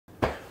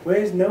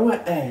Where's Noah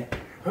at?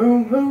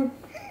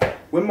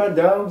 Where my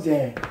dogs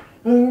at?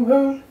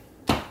 Where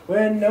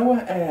Noah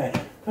at?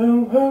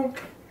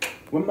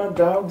 Where my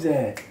dogs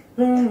at?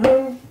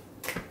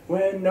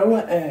 Where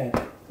Noah at?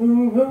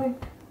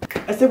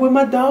 I said, where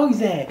my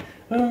dogs at?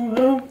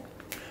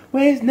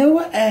 Where's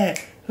Noah at?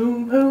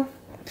 Where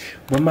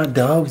my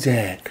dogs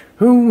at?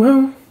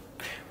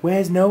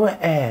 Where's Noah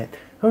at?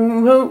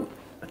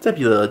 What's up,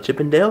 you little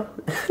Chippendale?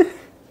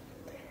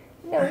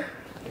 No,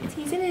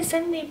 he's in his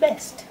Sunday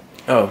best.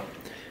 Oh,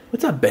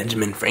 what's up,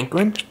 Benjamin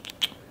Franklin?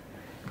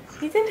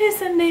 He's in his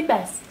Sunday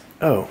best.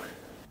 Oh.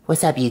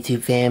 What's up,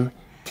 YouTube fam?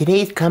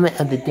 Today's comment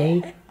of the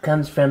day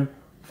comes from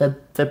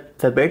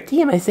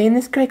Faberti. Am I saying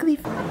this correctly?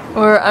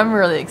 I'm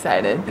really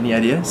excited. Any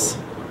ideas?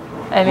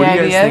 Any what do you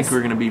ideas? guys think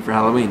we're gonna be for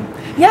Halloween?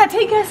 Yeah,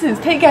 take guesses.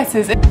 Take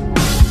guesses.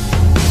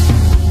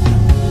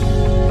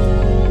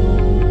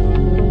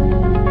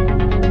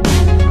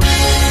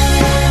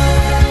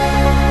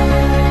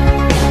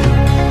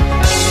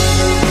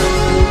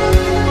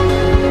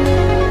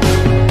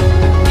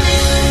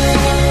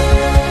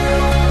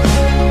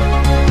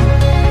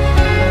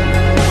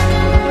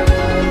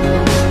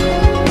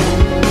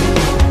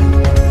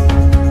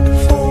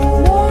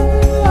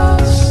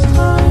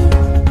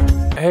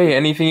 Hey,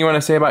 anything you want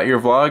to say about your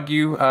vlog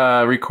you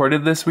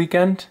recorded this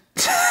weekend?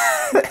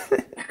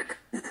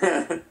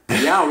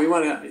 Yeah,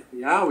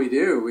 we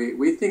do.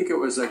 We think it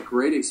was a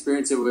great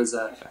experience. It was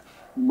a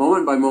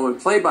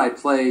moment-by-moment,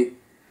 play-by-play,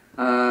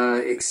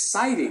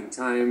 exciting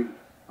time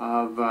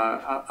of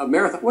a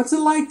marathon. What's it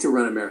like to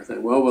run a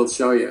marathon? Well, we'll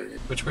show you.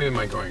 Which way am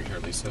I going here,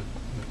 Lisa?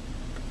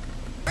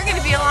 We're going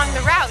to be along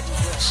the route,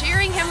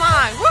 cheering him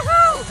on.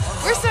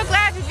 Woohoo! We're so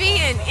glad to be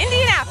in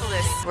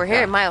Indianapolis. We're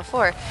here at mile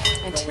 4,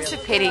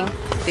 anticipating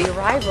the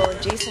arrival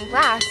of Jason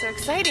Glass. So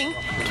exciting.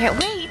 Can't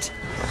wait.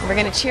 We're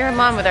going to cheer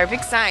him on with our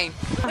big sign.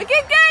 Looking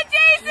good,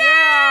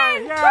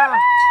 Jason!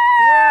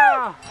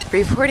 Yeah!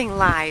 Reporting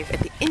live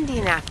at the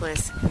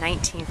Indianapolis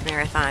 19th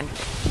Marathon.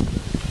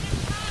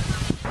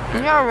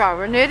 Yeah,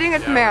 we're knitting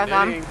at the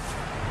marathon.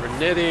 We're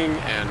knitting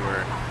and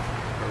we're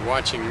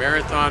watching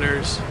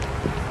marathoners.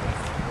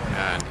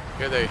 And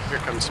here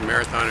comes some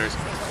marathoners.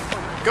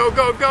 Go,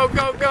 go, go,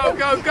 go, go,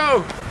 go,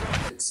 go!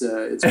 It's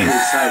pretty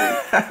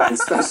exciting,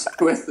 especially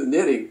with the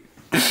knitting.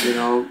 You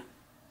know,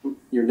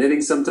 you're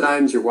knitting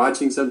sometimes, you're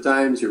watching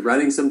sometimes, you're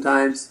running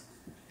sometimes.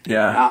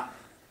 Yeah.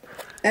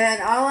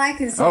 And all I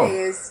can say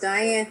is,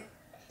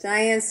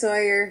 Diane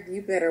Sawyer,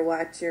 you better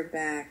watch your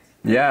back.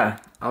 Yeah,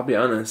 I'll be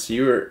honest.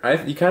 You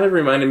kind of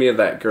reminded me of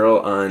that girl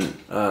on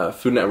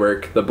Food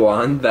Network, the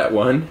blonde that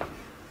won.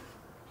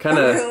 Kind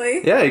of. Oh,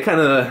 really? Yeah, you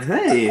kind of.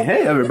 Hey,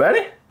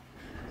 everybody.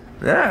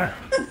 Yeah.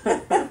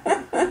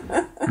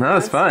 That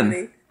was fun.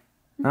 Funny.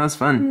 That was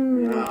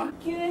fun.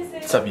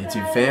 What's up,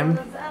 YouTube fam?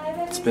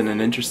 It's been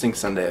an interesting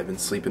Sunday. I've been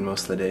sleeping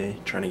most of the day,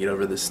 trying to get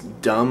over this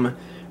dumb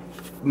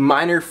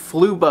minor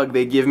flu bug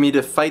they give me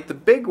to fight the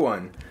big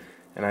one.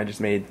 And I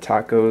just made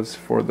tacos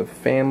for the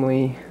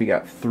family. We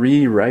got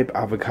 3 ripe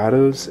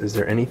avocados. Is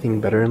there anything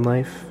better in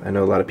life? I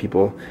know a lot of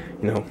people,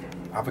 you know,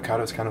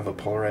 avocado is kind of a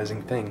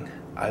polarizing thing.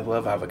 I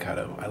love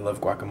avocado. I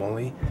love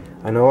guacamole.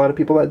 I know a lot of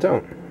people that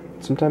don't.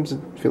 Sometimes I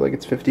feel like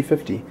it's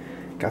 50-50.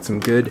 Got some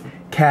good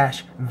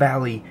Cache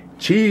Valley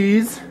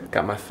cheese.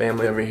 Got my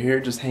family over here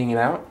just hanging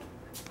out.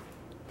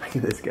 Look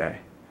at this guy.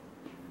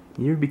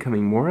 You're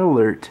becoming more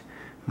alert,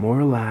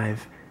 more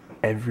alive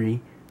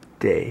every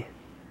day.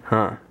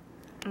 Huh?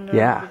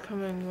 Yeah.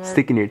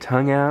 Sticking your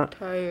tongue out,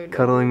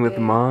 cuddling with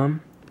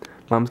mom.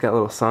 Mom's got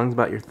little songs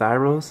about your thigh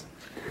rolls.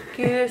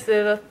 Cutest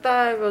little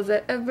thigh rolls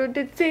I ever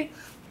did see.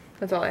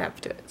 That's all I have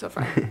to do so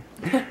far.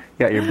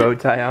 Got your bow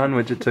tie on,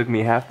 which it took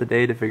me half the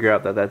day to figure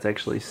out that that's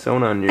actually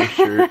sewn on your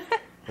shirt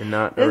and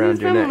not around your neck. This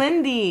is from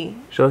Lindy.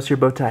 Show us your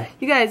bow tie.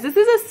 You guys, this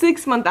is a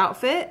 6-month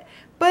outfit,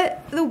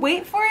 but the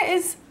weight for it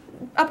is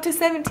up to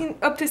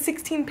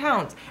 16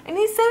 pounds. And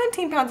he's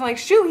 17 pounds. I'm like,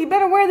 shoot, he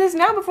better wear this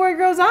now before he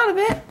grows out of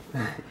it.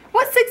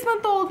 What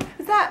 6-month-old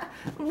is that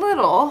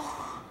little?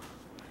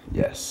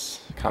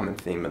 Yes, common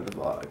theme of the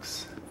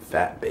vlogs.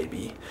 Fat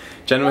baby.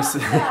 Jen was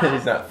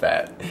he's not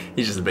fat.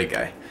 He's just a big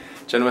guy.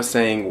 Jen was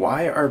saying,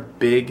 why are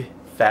big,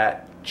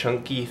 fat,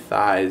 chunky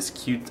thighs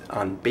cute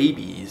on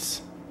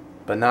babies,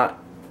 but not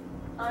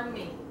on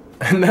me?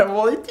 No,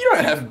 well, you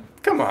don't have.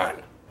 Come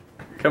on.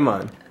 Come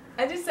on.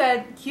 I just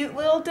said cute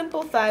little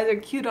dimple thighs are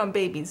cute on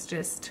babies,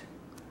 just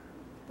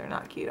they're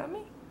not cute on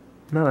me.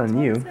 Not on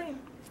you.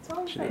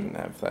 She doesn't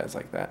have thighs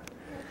like that.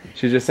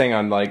 She's just saying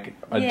on like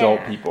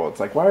adult people. It's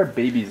like, why are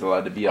babies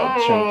allowed to be all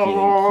chunky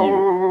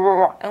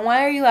and cute? And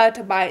why are you allowed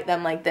to bite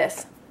them like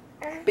this?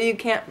 But you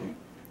can't.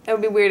 It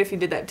would be weird if you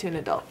did that to an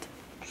adult.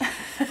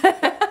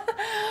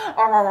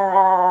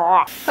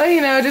 Oh,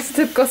 you know, just a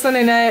typical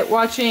Sunday night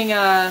watching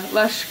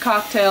Lush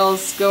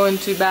cocktails go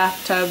into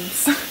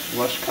bathtubs.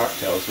 Lush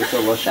cocktails? What's a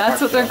Lush cocktail?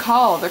 That's what they're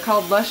called. They're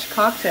called Lush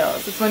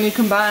cocktails. It's when you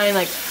combine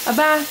like a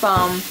bath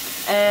bomb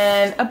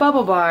and a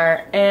bubble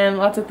bar and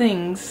lots of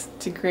things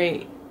to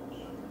create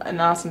an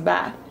awesome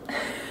bath.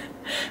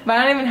 But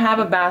I don't even have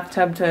a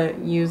bathtub to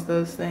use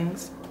those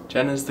things.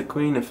 Jen is the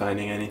queen of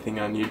finding anything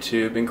on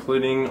YouTube,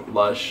 including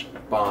Lush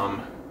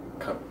Bomb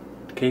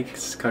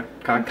cupcakes,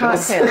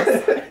 cocktails.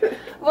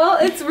 Well,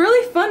 it's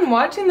really fun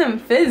watching them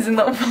fizz in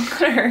the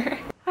water.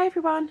 Hi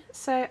everyone,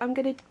 so I'm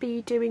going to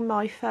be doing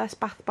my first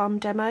bath bomb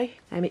demo.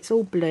 It's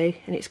all blue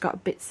and it's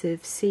got bits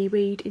of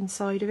seaweed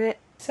inside of it.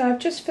 So I've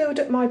just filled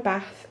up my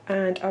bath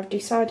and I've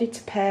decided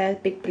to pair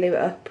Big Blue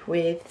up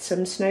with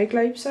some snow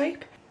globe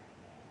soap.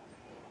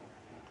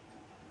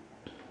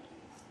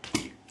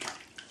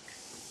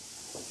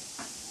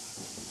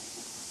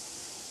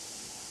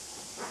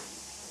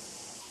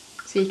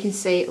 So you can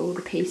see all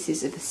the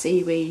pieces of the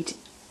seaweed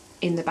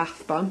in the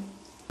bath bomb.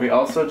 We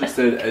also just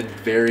did a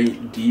very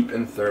deep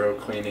and thorough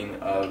cleaning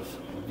of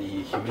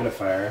the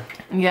humidifier.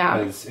 Yeah.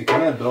 Because it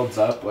kind of builds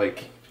up,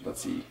 like,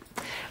 let's see.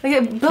 Like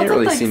it builds Can't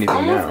really up like see anything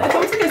almost, now. it's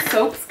almost like a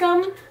soap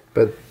scum.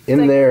 But in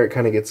like there, it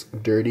kind of gets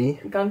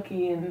dirty.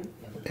 Gunky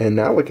And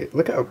now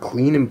look how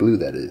clean and blue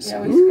that is.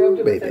 Yeah, we scrubbed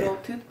it with an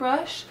old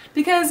toothbrush.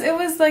 Because it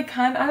was like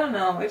I don't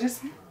know, it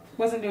just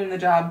wasn't doing the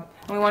job.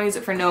 And we want to use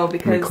it for Noah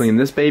because... We clean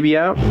this baby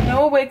out.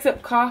 Noah wakes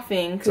up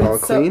coughing. It's all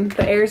clean?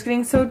 The air's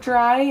getting so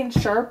dry and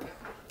sharp.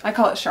 I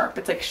call it sharp.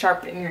 It's like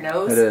sharp in your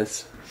nose. It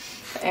is.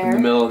 The air. In the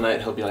middle of the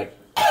night, he'll be like...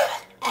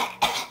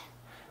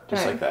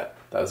 Just like that.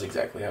 That was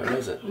exactly how he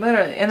does it.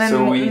 Literally. And then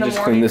so we just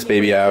cleaned this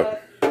baby out.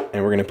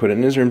 And we're going to put it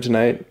in his room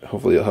tonight.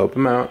 Hopefully it'll help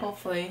him out.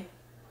 Hopefully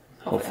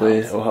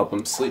it'll help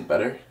him sleep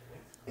better.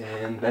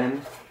 And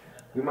then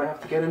we might have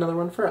to get another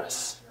one for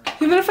us.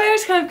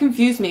 Humidifiers kind of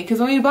confused me because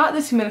when we bought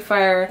this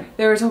humidifier,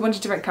 there was a whole bunch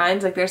of different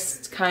kinds. Like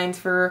there's kinds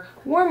for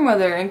warm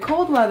weather and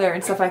cold weather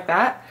and stuff like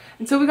that.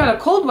 And so we got a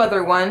cold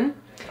weather one,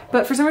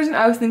 but for some reason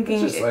I was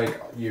thinking... It's just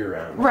like year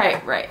round.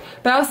 Right.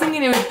 But I was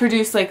thinking it would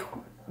produce like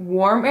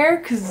warm air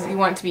because you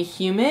want it to be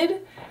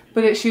humid,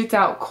 but it shoots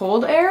out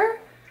cold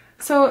air.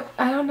 So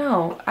I don't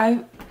know.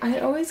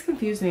 It always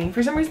confused me.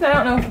 For some reason I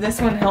don't know if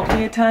this one helped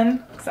me a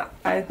ton. So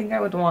I think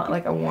I would want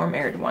like a warm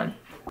aired one.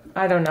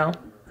 I don't know.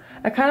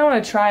 I kind of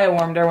want to try a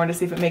warmed air one to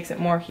see if it makes it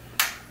more.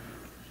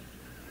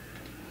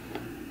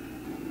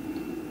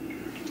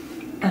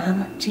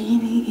 I'm a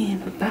genie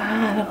in a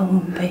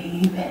bottle,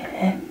 baby.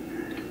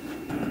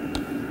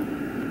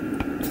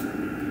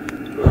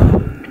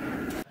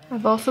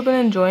 I've also been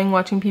enjoying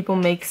watching people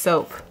make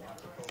soap.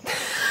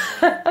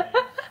 I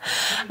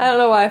don't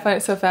know why I find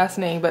it so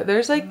fascinating, but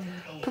there's like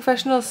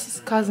professional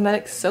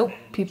cosmetic soap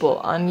people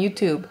on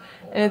YouTube,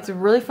 and it's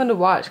really fun to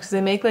watch because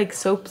they make like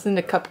soaps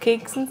into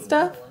cupcakes and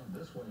stuff.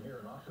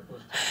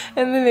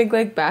 And they make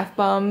like bath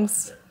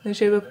bombs in the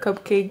shape of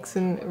cupcakes,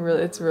 and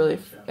it's really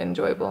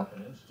enjoyable.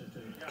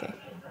 Okay,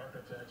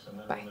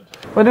 bye.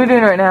 What are we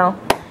doing right now?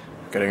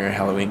 Getting our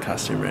Halloween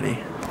costume ready.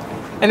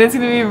 And it's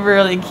gonna be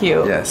really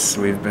cute. Yes,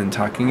 we've been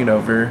talking it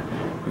over.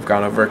 We've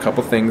gone over a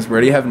couple things. We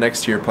already have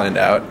next year planned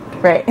out.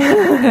 Right.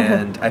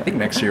 And I think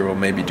next year we'll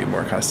maybe do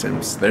more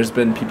costumes. There's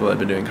been people that have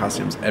been doing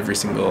costumes every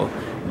single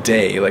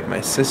day, like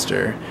my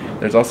sister.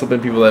 There's also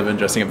been people that have been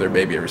dressing up their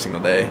baby every single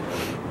day.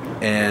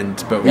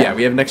 But yeah,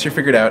 we have next year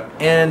figured out,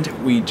 and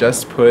we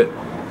just put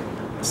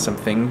some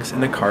things in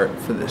the cart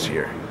for this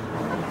year.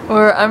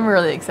 I'm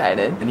really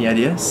excited. Any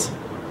ideas?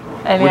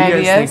 Any what do you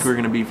ideas? guys think we're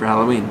gonna be for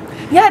Halloween?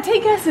 Yeah,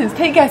 take guesses.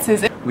 Take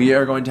guesses. We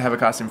are going to have a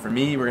costume for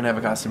me. We're gonna have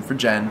a costume for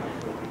Jen,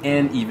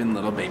 and even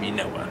little baby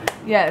Noah.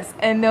 Yes,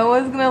 and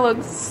Noah's gonna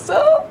look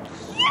so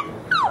cute.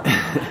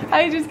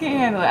 I just can't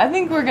handle it. I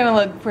think we're gonna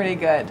look pretty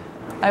good.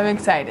 I'm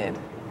excited.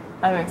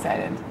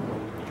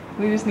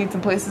 We just need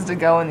some places to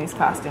go in these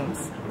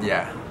costumes.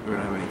 Yeah, we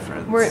don't have any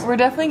friends. We're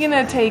definitely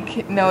gonna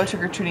take Noah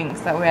trick-or-treating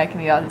so that way I can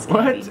eat all this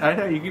candy. What? I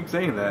know, you keep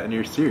saying that and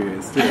you're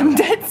serious too. I'm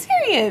dead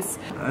serious.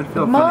 I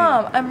feel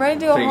Mom, funny I'm ready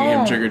to go taking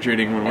home. him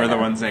trick-or-treating when we're the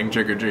ones saying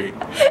trick-or-treat.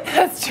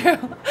 That's true.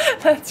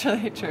 That's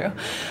really true.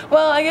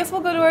 Well, I guess we'll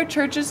go to our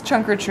church's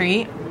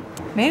trunk-or-treat.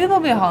 Maybe there'll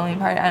be a Halloween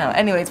party. I don't know.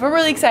 Anyways, we're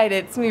really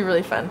excited. It's gonna be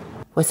really fun.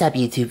 What's up,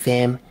 YouTube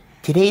fam?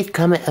 Today's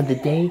comment of the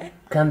day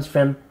comes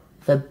from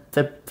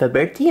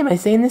Faberti. Am I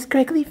saying this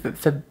correctly?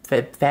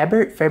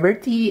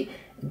 Faberti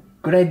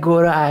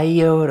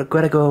Gregorio.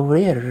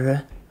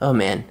 Oh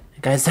man,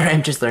 guys, sorry,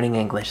 I'm just learning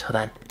English. Hold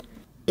on.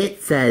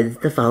 It says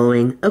the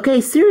following.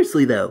 Okay,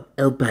 seriously though,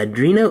 El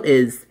Padrino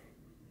is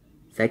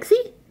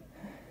sexy?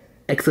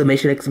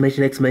 Exclamation!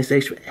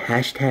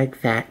 Hashtag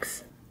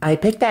facts. I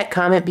picked that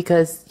comment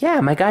because, yeah,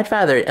 my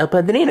godfather, El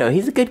Padrino,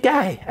 he's a good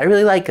guy. I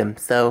really like him,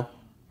 so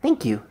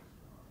thank you.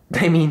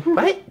 I mean,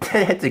 what?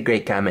 That's a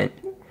great comment.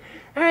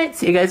 Alright,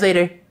 see you guys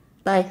later.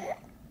 Bye.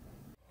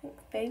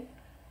 Thanks, babe.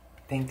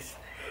 Thanks.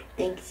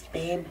 Thanks,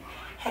 babe.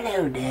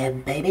 Hello,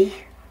 Deb, baby.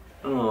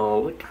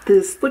 Oh, look at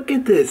this. Look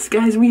at this.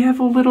 Guys, we have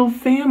a little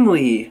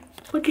family.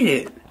 Look at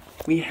it.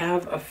 We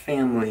have a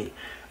family.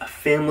 A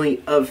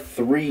family of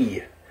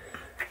 3.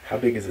 How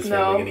big is this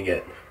family gonna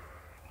get?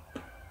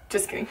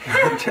 Just kidding.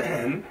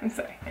 10. I'm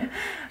sorry.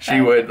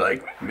 She would,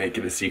 like, make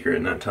it a secret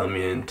and not tell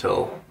me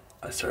until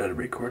I started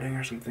recording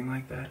or something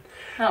like that.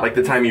 Oh. Like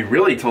the time you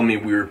really told me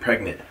we were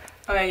pregnant.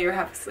 Oh yeah, you were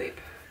half asleep.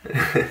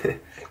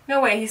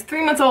 No way, he's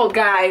 3 months old,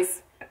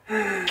 guys.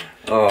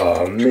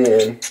 Oh,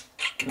 man.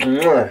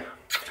 Mwah.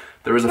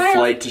 There was a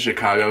flight to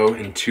Chicago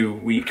in 2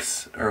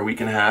 weeks or a week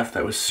and a half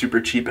that was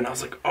super cheap, and I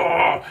was like,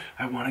 oh,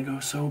 I want to go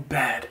so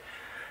bad.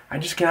 I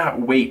just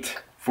cannot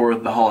wait for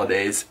the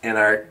holidays, and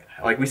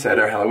like we said,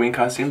 our Halloween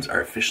costumes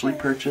are officially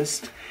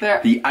purchased.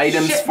 The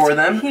items for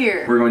them,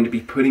 we're going to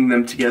be putting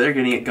them together,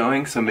 getting it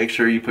going, so make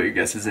sure you put your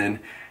guesses in.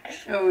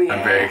 Oh yeah.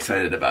 I'm very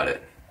excited about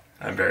it.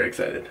 I'm very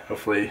excited.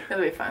 Hopefully,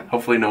 it'll be fun.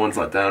 Hopefully no one's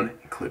let down,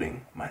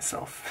 including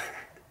myself.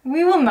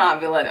 We will not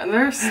be let down.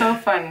 They're so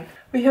fun.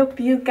 We hope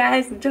you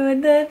guys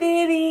enjoyed the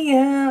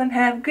video and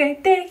have a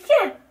great day.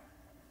 Yeah!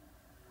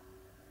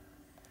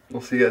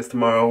 We'll see you guys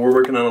tomorrow. We're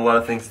working on a lot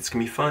of things. It's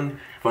gonna be fun.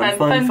 Fun.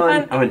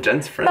 Oh, and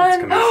Jen's friend's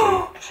coming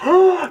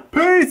soon.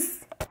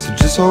 Peace! So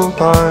just hold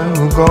on,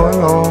 we're going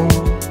home.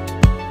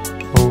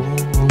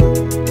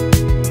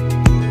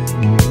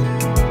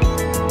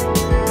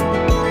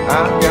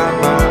 I've got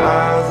my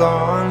eyes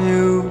on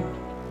you.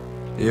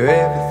 You're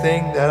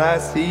everything that I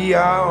see.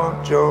 I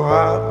want your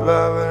heart,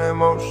 love, and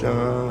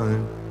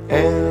emotion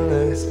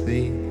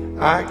endlessly.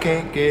 I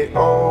can't get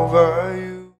over you.